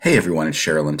Hey everyone, it's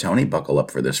Cheryl and Tony. Buckle up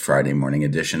for this Friday morning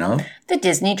edition of the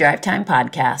Disney Drive Time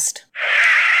Podcast.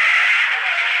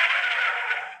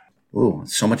 Ooh,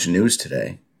 so much news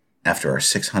today after our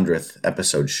 600th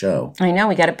episode show. I know,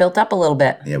 we got it built up a little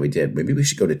bit. Yeah, we did. Maybe we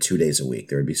should go to 2 days a week.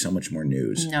 There would be so much more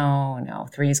news. No,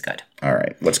 3 is good. All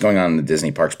right, what's going on in the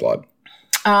Disney Parks blog?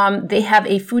 They have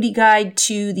a foodie guide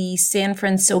to the San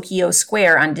Francisco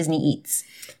Square on Disney Eats.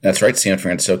 That's right. San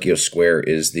Francisco Square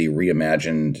is the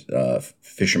reimagined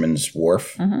Fisherman's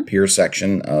Wharf pier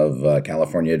section of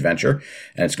California Adventure,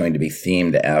 and it's going to be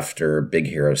themed after Big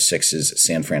Hero 6's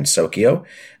San Francisco.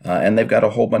 And they've got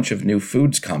a whole bunch of new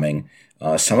foods coming,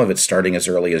 some of it starting as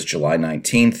early as July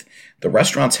 19th. The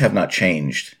restaurants have not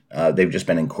changed. They've just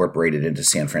been incorporated into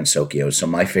San Francisco. So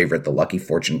my favorite, the Lucky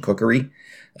Fortune Cookery,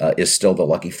 is still the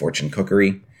Lucky Fortune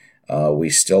Cookery. We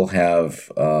still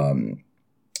have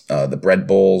the bread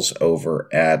bowls over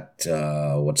at,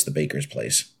 what's the baker's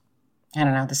place? I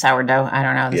don't know, the sourdough. I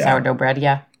don't know, the sourdough bread,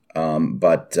 yeah.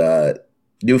 But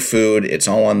new food, it's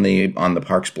all on the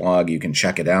Parks blog. You can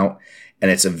check it out. And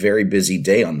it's a very busy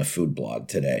day on the food blog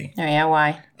today. Oh, yeah,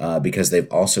 why? Because they've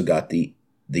also got the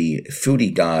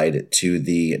foodie guide to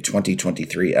the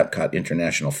 2023 Epcot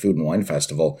International Food and Wine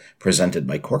Festival presented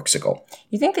by Corksicle.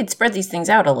 You think they'd spread these things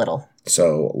out a little?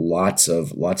 So lots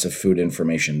of food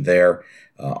information there.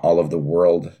 All of the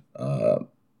world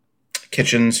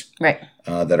kitchens right.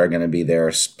 That are going to be there.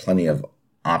 Plenty of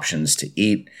options to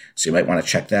eat. So you might want to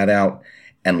check that out.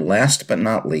 And last but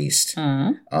not least,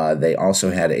 they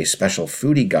also had a special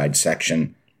foodie guide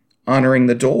section honoring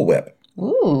the Dole Whip.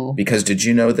 Ooh. Because did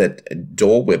you know that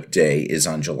Dole Whip Day is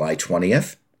on July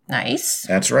 20th? Nice.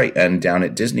 That's right. And down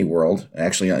at Disney World,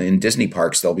 actually in Disney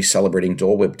Parks, they'll be celebrating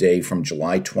Dole Whip Day from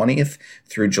July 20th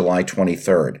through July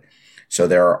 23rd. So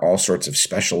there are all sorts of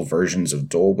special versions of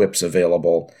Dole Whips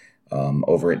available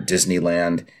over at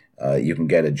Disneyland. You can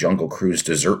get a Jungle Cruise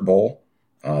dessert bowl.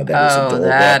 That is a Dole Whip.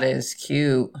 That is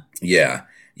cute. Yeah.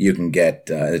 You can get,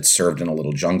 it's served in a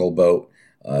little jungle boat.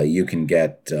 You can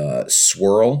get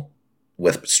swirl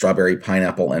with strawberry,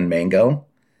 pineapple, and mango.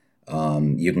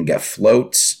 You can get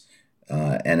floats.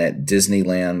 And at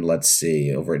Disneyland, let's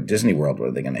see, over at Disney World, what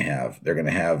are they going to have? They're going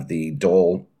to have the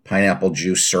Dole pineapple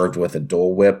juice served with a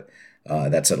Dole Whip.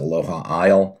 That's at Aloha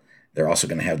Isle. They're also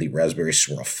going to have the raspberry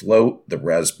swirl float, the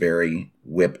raspberry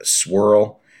whip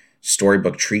swirl.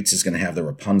 Storybook Treats is going to have the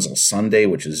Rapunzel Sundae,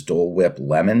 which is Dole Whip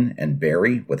lemon and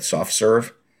berry with soft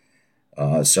serve.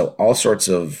 So all sorts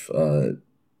of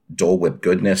Dole Whip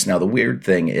goodness. Now, the weird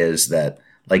thing is that,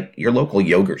 like, your local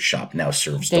yogurt shop now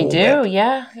serves Dole Whip. They do,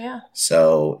 yeah.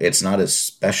 So it's not as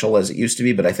special as it used to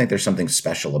be, but I think there's something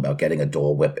special about getting a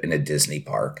Dole Whip in a Disney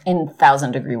park. In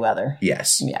 1,000-degree weather.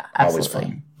 Yes. Yeah, absolutely. Always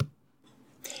fun.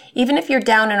 Even if you're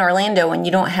down in Orlando and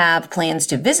you don't have plans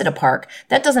to visit a park,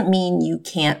 that doesn't mean you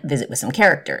can't visit with some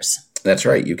characters. That's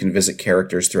right. You can visit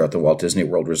characters throughout the Walt Disney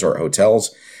World Resort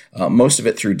hotels. Most of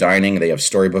it through dining. They have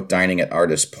storybook dining at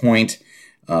Artist Point.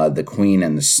 The Queen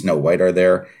and the Snow White are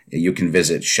there. You can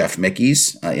visit Chef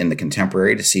Mickey's in the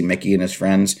Contemporary to see Mickey and his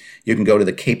friends. You can go to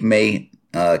the Cape May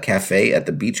Cafe at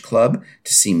the Beach Club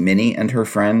to see Minnie and her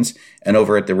friends. And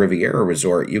over at the Riviera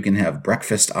Resort, you can have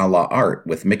breakfast a la art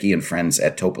with Mickey and friends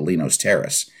at Topolino's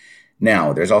Terrace.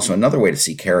 Now, there's also another way to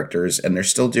see characters, and they're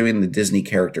still doing the Disney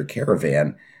Character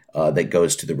Caravan that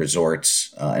goes to the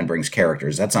resorts and brings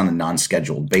characters. That's on a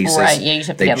non-scheduled basis. Right, yeah, you just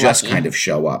have to get just lucky. Kind of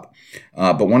show up.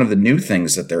 But one of the new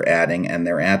things that they're adding, and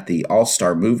they're at the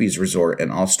All-Star Movies Resort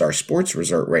and All-Star Sports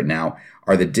Resort right now,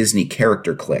 are the Disney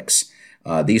Character Clicks.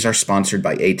 These are sponsored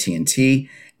by AT&T,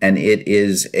 and it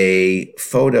is a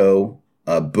photo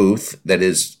booth that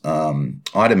is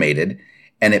automated,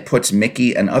 and it puts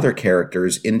Mickey and other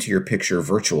characters into your picture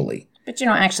virtually. But you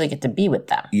don't actually get to be with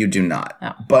them. You do not.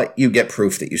 Oh. But you get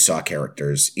proof that you saw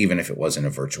characters, even if it was in a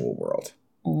virtual world.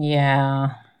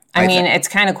 Yeah. I mean, it's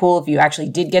kind of cool if you actually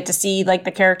did get to see, like,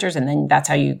 the characters, and then that's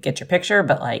how you get your picture.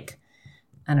 But, like,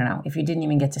 I don't know, if you didn't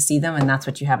even get to see them and that's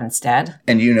what you have instead.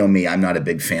 And you know me, I'm not a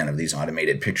big fan of these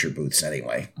automated picture booths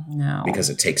anyway. No. Because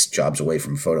it takes jobs away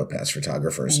from PhotoPass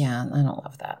photographers. Yeah, I don't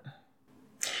love that.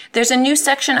 There's a new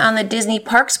section on the Disney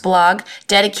Parks blog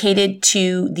dedicated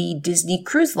to the Disney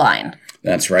Cruise Line.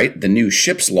 That's right. The new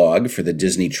ship's log for the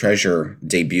Disney Treasure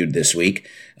debuted this week.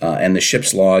 And the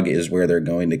ship's log is where they're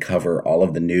going to cover all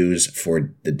of the news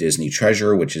for the Disney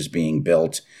Treasure, which is being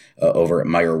built over at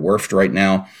Meyer Werft right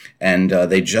now. And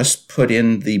they just put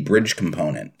in the bridge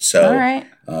component. So all right.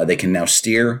 They can now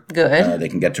steer. Good. They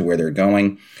can get to where they're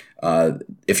going.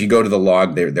 If you go to the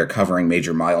log, they're covering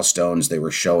major milestones. They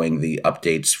were showing the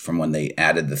updates from when they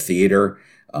added the theater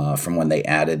from when they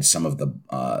added some of the,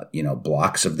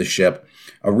 blocks of the ship.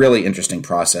 A really interesting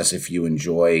process if you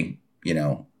enjoy,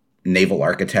 naval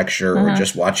architecture or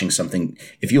just watching something.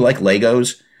 If you like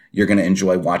Legos, you're going to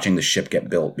enjoy watching the ship get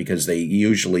built, because they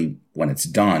usually, when it's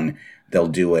done, they'll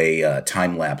do a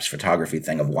time-lapse photography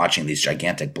thing of watching these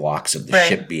gigantic blocks of the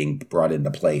ship being brought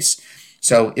into place.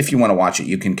 So if you want to watch it,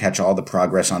 you can catch all the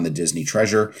progress on the Disney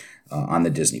Treasure, on the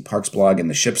Disney Parks blog and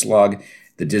the ship's log.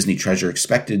 The Disney Treasure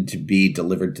expected to be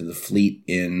delivered to the fleet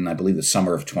in, I believe, the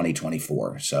summer of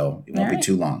 2024. So it won't be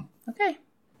too long. Okay.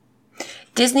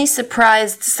 Disney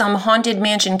surprised some Haunted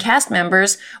Mansion cast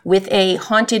members with a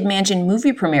Haunted Mansion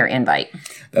movie premiere invite.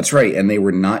 That's right. And they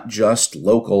were not just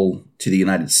local to the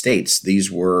United States.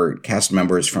 These were cast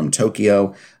members from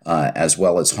Tokyo as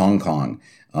well as Hong Kong.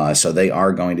 So they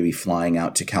are going to be flying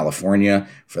out to California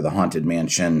for the Haunted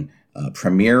Mansion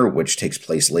premiere, which takes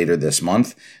place later this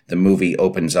month. The movie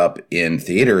opens up in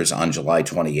theaters on July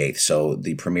 28th. So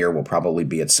the premiere will probably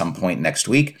be at some point next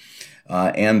week.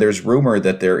 And there's rumor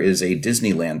that there is a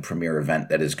Disneyland premiere event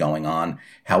that is going on.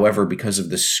 However, because of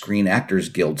the Screen Actors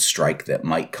Guild strike that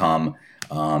might come,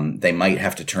 they might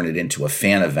have to turn it into a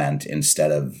fan event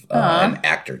instead of an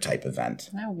actor-type event.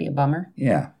 That would be a bummer.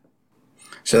 Yeah.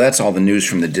 So that's all the news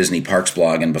from the Disney Parks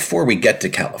blog. And before we get to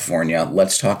California,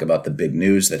 let's talk about the big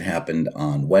news that happened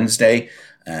on Wednesday.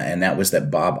 And that was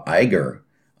that Bob Iger,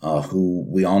 who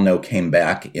we all know came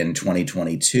back in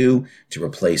 2022 to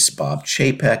replace Bob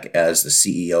Chapek as the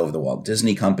CEO of the Walt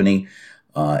Disney Company.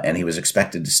 And he was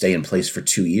expected to stay in place for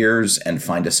 2 years and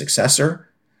find a successor.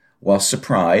 Well,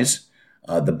 surprise,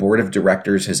 the board of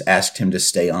directors has asked him to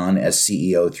stay on as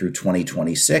CEO through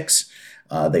 2026.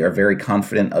 They are very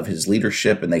confident of his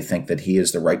leadership, and they think that he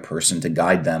is the right person to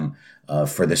guide them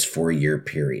for this 4-year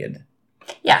period.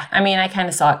 Yeah, I mean, I kind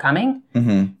of saw it coming.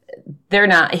 Mm-hmm.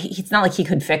 It's not like he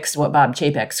could fix what Bob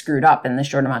Chapek screwed up in the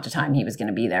short amount of time he was going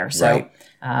to be there. So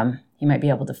he might be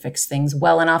able to fix things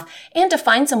well enough and to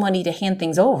find somebody to hand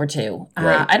things over to.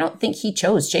 I don't think he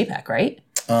chose Chapek, right?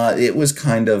 It was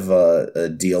kind of a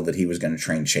deal that he was going to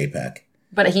train Chapek.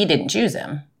 But he didn't choose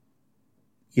him.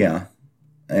 Yeah.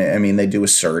 I mean, they do a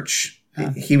search.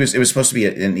 It was supposed to be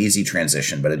an easy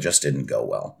transition, but it just didn't go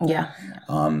well. Yeah.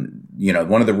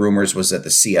 One of the rumors was that the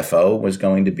CFO was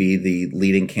going to be the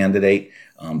leading candidate,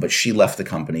 but she left the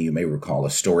company. You may recall a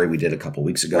story we did a couple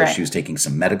weeks ago. Right. She was taking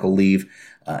some medical leave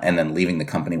and then leaving the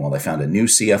company while they found a new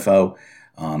CFO.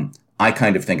 I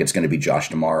kind of think it's going to be Josh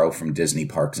D'Amaro from Disney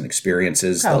Parks and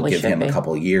Experiences. Probably They'll give him a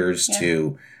couple years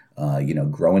to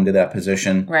grow into that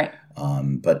position. Right.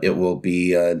 But it will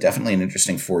be definitely an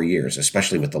interesting 4 years,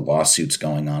 especially with the lawsuits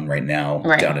going on right now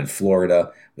down in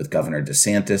Florida with Governor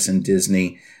DeSantis and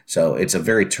Disney. So it's a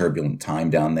very turbulent time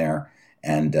down there.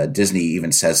 And Disney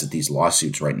even says that these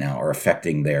lawsuits right now are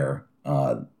affecting their,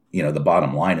 the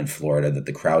bottom line in Florida, that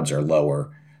the crowds are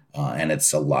lower. And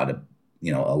it's a lot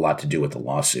to do with the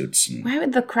lawsuits. And, why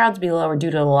would the crowds be lower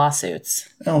due to the lawsuits?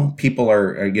 well, people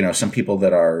are some people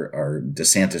that are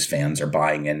DeSantis fans are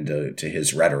buying into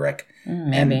his rhetoric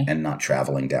and not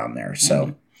traveling down there.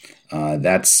 So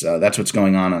that's what's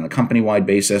going on a company-wide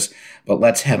basis. But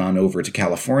let's head on over to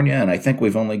California. And I think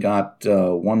we've only got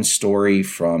one story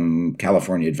from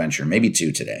California Adventure, maybe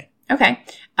two today. Okay.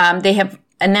 They have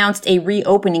announced a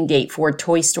reopening date for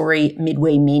Toy Story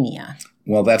Midway Mania.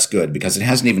 Well, that's good because it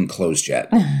hasn't even closed yet.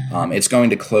 It's going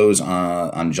to close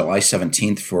on July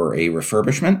 17th for a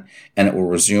refurbishment, and it will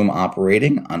resume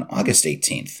operating on August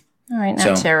 18th. All right,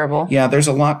 not terrible. Yeah, there's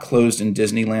a lot closed in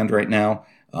Disneyland right now.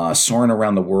 Soarin'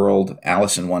 Around the World,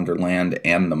 Alice in Wonderland,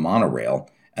 and the monorail.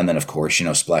 And then, of course,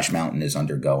 Splash Mountain is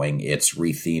undergoing its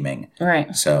retheming.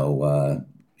 Right. So,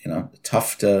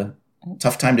 tough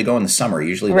time to go in the summer.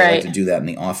 Usually they like to do that in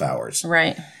the off hours.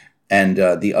 Right. And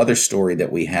the other story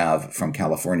that we have from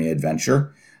California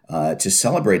Adventure, to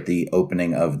celebrate the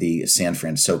opening of the San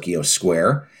Francisco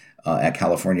Square at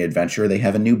California Adventure, they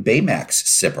have a new Baymax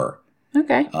sipper.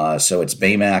 Okay. So it's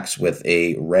Baymax with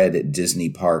a red Disney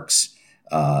Parks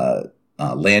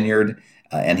lanyard,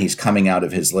 and he's coming out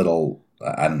of his little,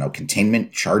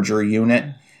 containment charger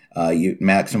unit.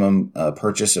 Maximum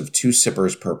purchase of 2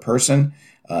 sippers per person.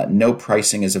 No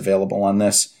pricing is available on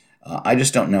this. I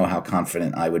just don't know how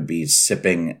confident I would be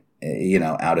sipping,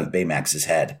 out of Baymax's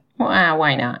head. Well,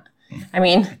 why not? I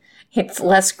mean, it's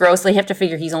less gross. They have to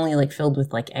figure he's only filled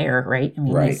with air, right? I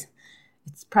mean, right.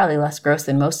 It's probably less gross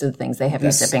than most of the things they have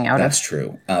you sipping out of. That's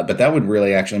true. But that would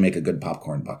really actually make a good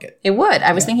popcorn bucket. It would.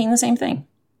 I was thinking the same thing.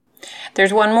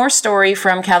 There's one more story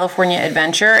from California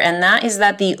Adventure, and that is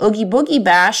that the Oogie Boogie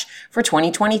Bash for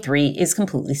 2023 is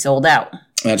completely sold out.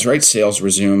 That's right. Sales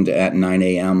resumed at 9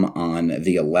 a.m. on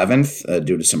the 11th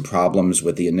due to some problems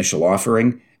with the initial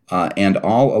offering. And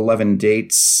all 11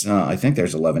 dates, I think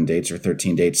there's 11 dates or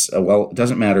 13 dates. Well, it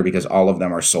doesn't matter because all of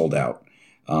them are sold out.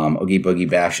 Oogie Boogie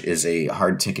Bash is a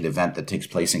hard ticket event that takes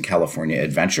place in California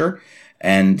Adventure.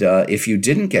 And if you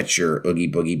didn't get your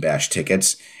Oogie Boogie Bash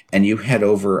tickets and you head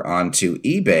over onto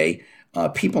eBay,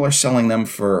 people are selling them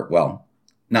for, well,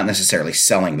 not necessarily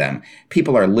selling them.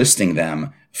 People are listing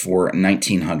them for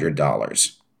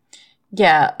 $1,900.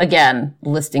 Yeah, again,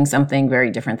 listing something very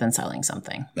different than selling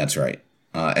something. That's right.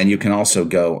 And you can also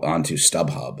go onto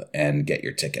StubHub and get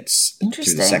your tickets through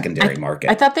the secondary market.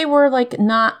 I thought they were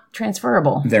not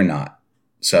transferable. They're not.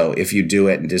 So if you do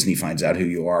it and Disney finds out who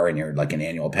you are and you're like an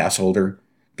annual pass holder,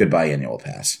 goodbye annual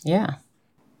pass. Yeah.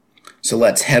 So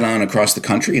let's head on across the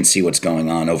country and see what's going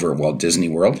on over at Walt Disney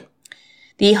World.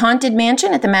 The Haunted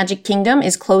Mansion at the Magic Kingdom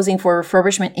is closing for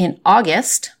refurbishment in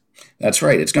August. That's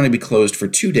right. It's going to be closed for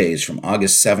 2 days from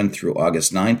August 7th through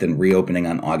August 9th and reopening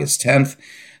on August 10th.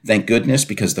 Thank goodness,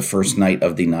 because the first night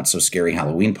of the not-so-scary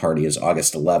Halloween party is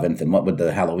August 11th, and what would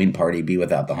the Halloween party be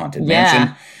without the Haunted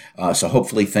Mansion? So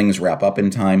hopefully things wrap up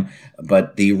in time.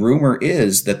 But the rumor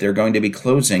is that they're going to be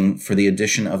closing for the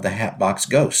addition of the Hatbox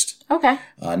Ghost. Okay.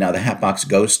 Now, the Hatbox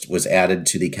Ghost was added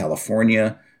to the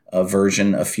California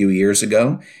version a few years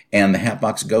ago, and the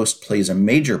Hatbox Ghost plays a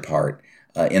major part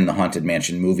in the Haunted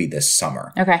Mansion movie this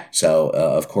summer. Okay. So,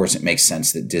 of course, it makes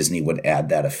sense that Disney would add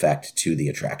that effect to the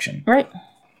attraction. Right.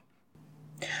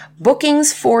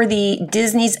 Bookings for the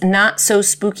Disney's Not So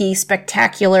Spooky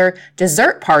Spectacular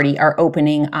Dessert Party are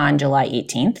opening on July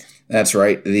 18th. That's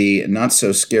right. The Not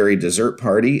So Scary Dessert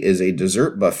Party is a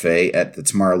dessert buffet at the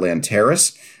Tomorrowland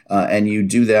Terrace, and you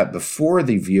do that before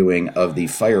the viewing of the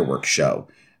fireworks show.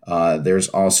 There's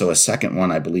also a second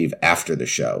one, I believe, after the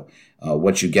show.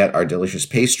 What you get are delicious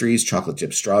pastries, chocolate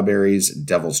chip strawberries,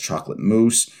 devil's chocolate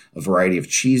mousse, a variety of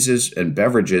cheeses and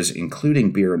beverages,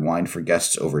 including beer and wine for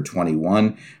guests over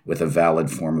 21 with a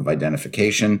valid form of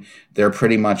identification. They're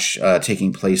pretty much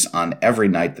taking place on every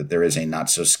night that there is a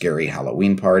not-so-scary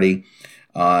Halloween party.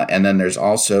 And then there's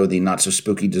also the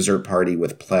not-so-spooky dessert party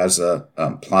with Plaza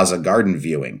Garden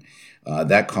viewing.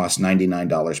 That costs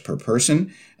 $99 per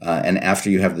person. And after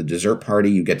you have the dessert party,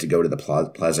 you get to go to the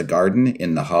Plaza Garden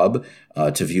in the hub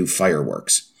to view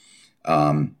fireworks.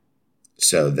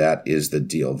 So that is the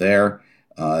deal there.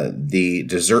 The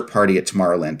dessert party at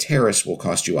Tomorrowland Terrace will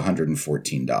cost you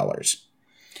 $114.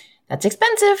 That's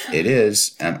expensive. It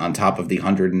is. And on top of the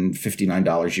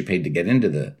 $159 you paid to get into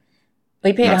the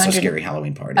we paid Not So Scary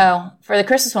Halloween party. Oh, for the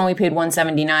Christmas one, we paid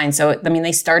 $179. So, I mean,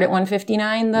 they start at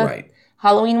 $159, the right.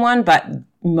 Halloween one, but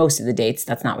most of the dates,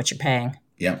 that's not what you're paying.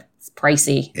 Yeah. It's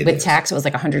pricey. With tax, it was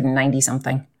like $190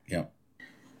 something. Yeah.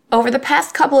 Over the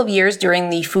past couple of years during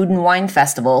the Food and Wine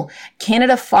Festival,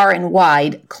 Canada Far and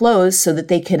Wide closed so that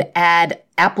they could add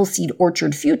Appleseed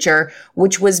Orchard Future,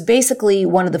 which was basically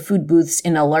one of the food booths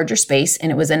in a larger space,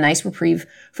 and it was a nice reprieve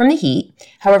from the heat.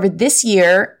 However, this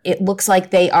year, it looks like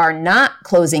they are not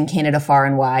closing Canada Far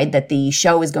and Wide, that the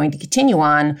show is going to continue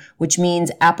on, which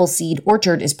means Appleseed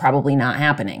Orchard is probably not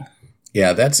happening.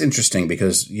 Yeah, that's interesting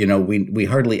because, we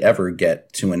hardly ever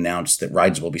get to announce that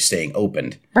rides will be staying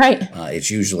opened. Right. It's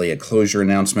usually a closure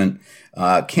announcement.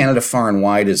 Canada Far and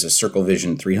Wide is a Circle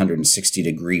Vision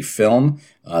 360-degree film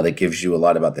that gives you a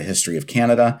lot about the history of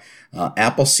Canada.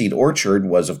 Appleseed Orchard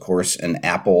was, of course, an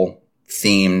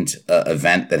apple-themed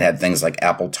event that had things like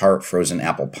apple tart, frozen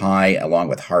apple pie, along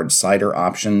with hard cider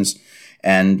options.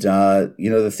 And,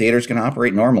 the theater's going to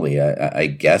operate normally. I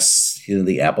guess,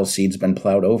 the apple seed's been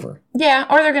plowed over. Yeah,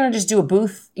 or they're going to just do a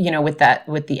booth, with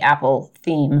the apple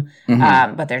theme.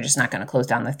 Mm-hmm. But they're just not going to close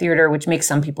down the theater, which makes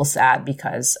some people sad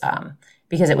because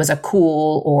it was a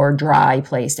cool or dry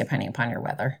place, depending upon your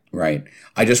weather. Right.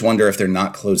 I just wonder if they're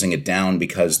not closing it down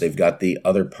because they've got the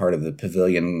other part of the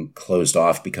pavilion closed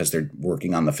off because they're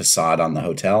working on the facade on the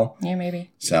hotel. Yeah, maybe.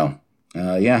 So,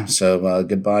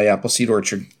 goodbye, Appleseed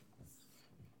Orchard.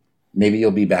 Maybe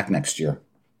you'll be back next year.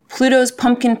 Pluto's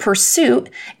Pumpkin Pursuit,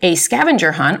 a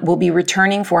scavenger hunt, will be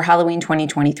returning for Halloween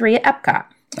 2023 at Epcot.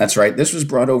 That's right. This was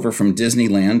brought over from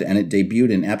Disneyland, and it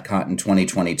debuted in Epcot in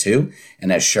 2022.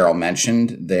 And as Cheryl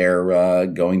mentioned, they're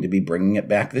going to be bringing it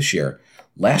back this year.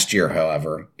 Last year,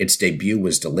 however, its debut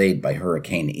was delayed by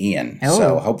Hurricane Ian. Oh.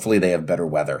 So hopefully they have better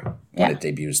weather when it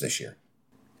debuts this year.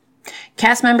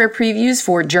 Cast member previews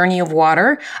for Journey of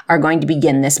Water are going to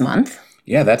begin this month.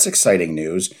 Yeah, that's exciting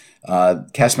news.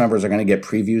 Cast members are going to get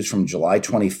previews from July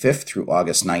 25th through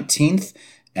August 19th.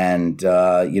 And,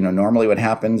 normally what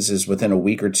happens is within a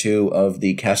week or two of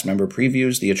the cast member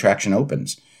previews, the attraction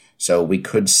opens. So we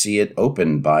could see it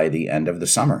open by the end of the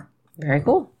summer. Very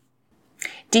cool.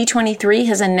 D23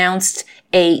 has announced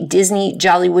a Disney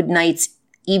Jollywood Nights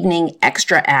evening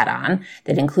extra add-on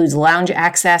that includes lounge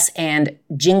access and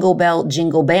Jingle Bell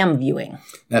Jingle Bam viewing.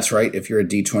 That's right. If you're a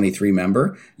D23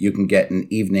 member, you can get an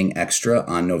evening extra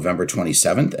on November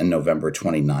 27th and November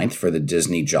 29th for the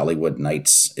Disney Jollywood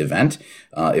Nights event.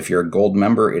 If you're a gold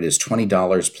member, it is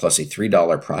 $20 plus a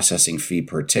 $3 processing fee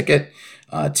per ticket.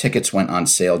 Tickets went on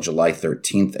sale July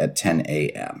 13th at 10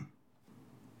 a.m.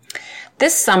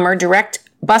 This summer, direct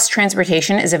bus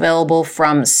transportation is available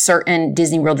from certain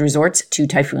Disney World resorts to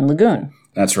Typhoon Lagoon.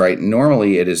 That's right.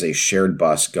 Normally, it is a shared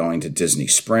bus going to Disney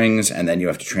Springs, and then you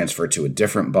have to transfer to a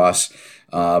different bus.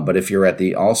 But if you're at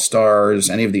the All-Stars,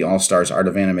 any of the All-Stars, Art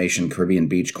of Animation, Caribbean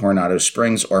Beach, Coronado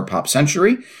Springs, or Pop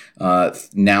Century,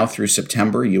 now through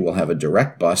September, you will have a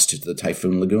direct bus to the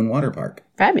Typhoon Lagoon Water Park.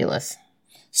 Fabulous.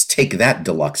 Let's take that,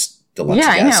 deluxe Yeah,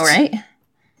 guests. I know, right?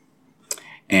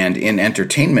 And in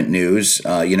entertainment news,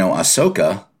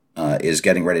 Ahsoka is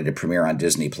getting ready to premiere on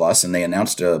Disney Plus, and they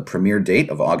announced a premiere date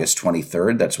of August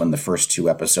 23rd. That's when the first 2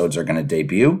 episodes are going to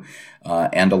debut.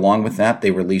 And along with that,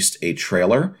 they released a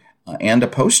trailer and a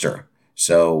poster.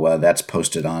 So that's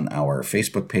posted on our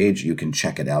Facebook page. You can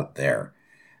check it out there.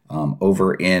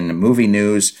 Over in movie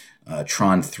news,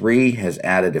 Tron 3 has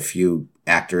added a few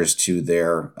actors to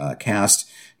their cast.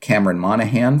 Cameron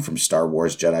Monaghan from Star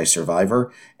Wars Jedi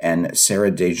Survivor and Sarah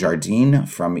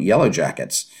Desjardins from Yellow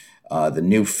Jackets. The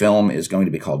new film is going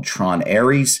to be called Tron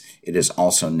Ares. It is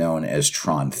also known as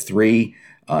Tron 3.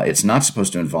 It's not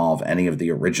supposed to involve any of the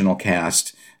original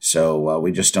cast, so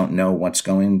we just don't know what's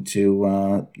going to,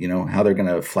 how they're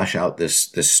going to flesh out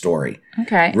this story.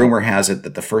 Okay. Rumor has it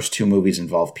that the first 2 movies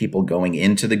involve people going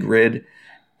into the grid,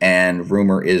 and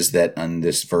rumor is that on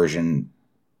this version,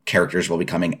 characters will be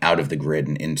coming out of the grid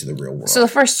and into the real world. So the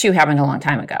first 2 happened a long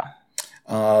time ago.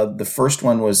 The first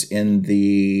one was in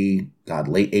the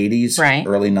late 80s, right.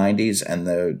 Early 90s, and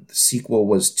the sequel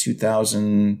was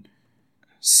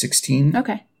 2016.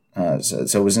 Okay. So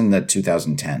it was in the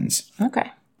 2010s.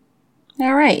 Okay.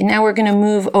 All right. Now we're going to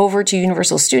move over to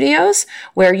Universal Studios,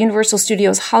 where Universal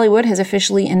Studios Hollywood has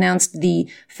officially announced the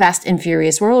Fast and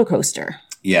Furious roller coaster.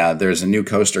 Yeah, there's a new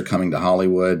coaster coming to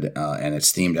Hollywood, and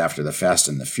it's themed after the Fast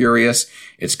and the Furious.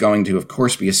 It's going to, of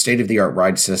course, be a state-of-the-art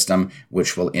ride system,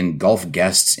 which will engulf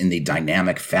guests in the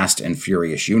dynamic Fast and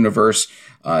Furious universe.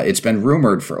 It's been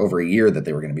rumored for over a year that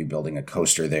they were going to be building a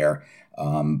coaster there,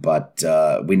 but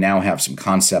we now have some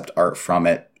concept art from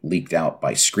it leaked out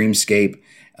by Screamscape.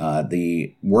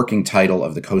 The working title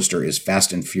of the coaster is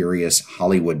Fast and Furious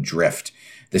Hollywood Drift.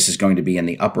 This is going to be in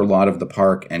the upper lot of the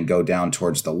park and go down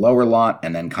towards the lower lot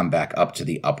and then come back up to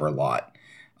the upper lot.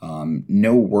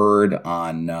 No word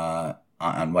on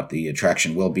what the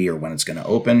attraction will be or when it's going to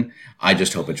open. I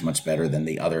just hope it's much better than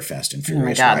the other Fast and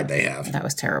Furious ride they have. That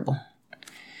was terrible.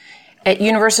 At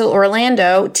Universal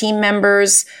Orlando, team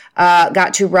members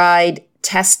got to ride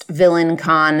Test Villain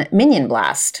Con Minion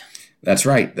Blast. That's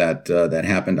right. That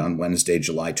happened on Wednesday,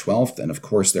 July 12th. And of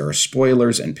course, there are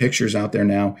spoilers and pictures out there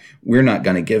now. We're not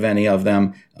going to give any of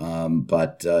them.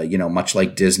 But much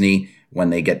like Disney,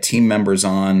 when they get team members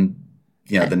on,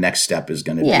 the next step is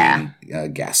going to be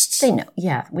guests. They know.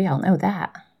 Yeah, we all know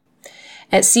that.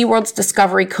 At SeaWorld's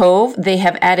Discovery Cove, they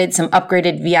have added some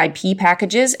upgraded VIP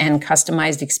packages and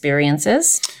customized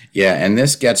experiences. Yeah, and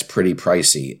this gets pretty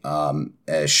pricey.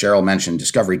 As Cheryl mentioned,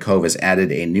 Discovery Cove has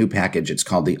added a new package. It's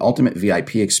called the Ultimate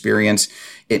VIP Experience.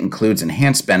 It includes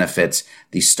enhanced benefits.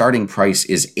 The starting price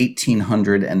is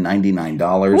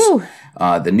 $1,899.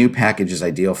 The new package is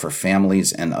ideal for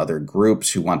families and other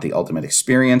groups who want the ultimate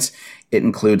experience. It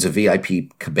includes a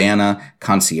VIP cabana,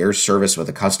 concierge service with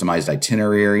a customized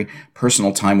itinerary,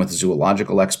 personal time with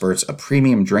zoological experts, a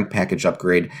premium drink package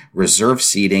upgrade, reserved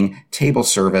seating, table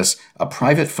service, a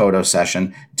private photo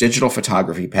session, digital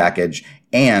photography package,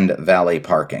 and valet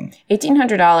parking.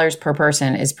 $1,800 per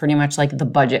person is pretty much like the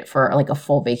budget for like a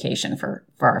full vacation for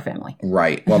our family.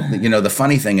 Right. Well, the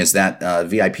funny thing is that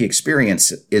VIP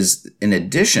experience is in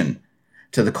addition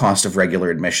to the cost of regular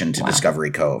admission to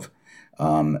Discovery Cove.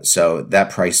 So that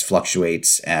price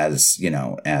fluctuates as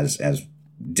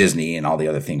Disney and all the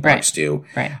other theme parks do.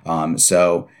 Right.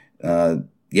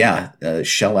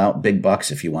 Shell out big bucks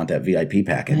if you want that VIP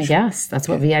package. I guess that's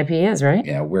what VIP is, right?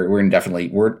 Yeah, we're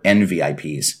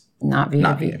NVIPs. Not VIP.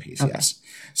 Not VIPs, okay. Yes.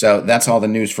 So that's all the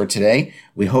news for today.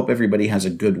 We hope everybody has a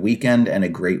good weekend and a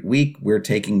great week. We're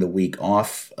taking the week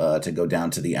off to go down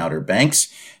to the Outer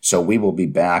Banks. So we will be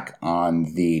back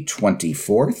on the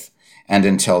 24th. And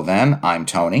until then, I'm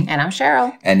Tony. And I'm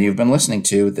Cheryl. And you've been listening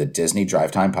to the Disney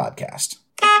Drive Time Podcast.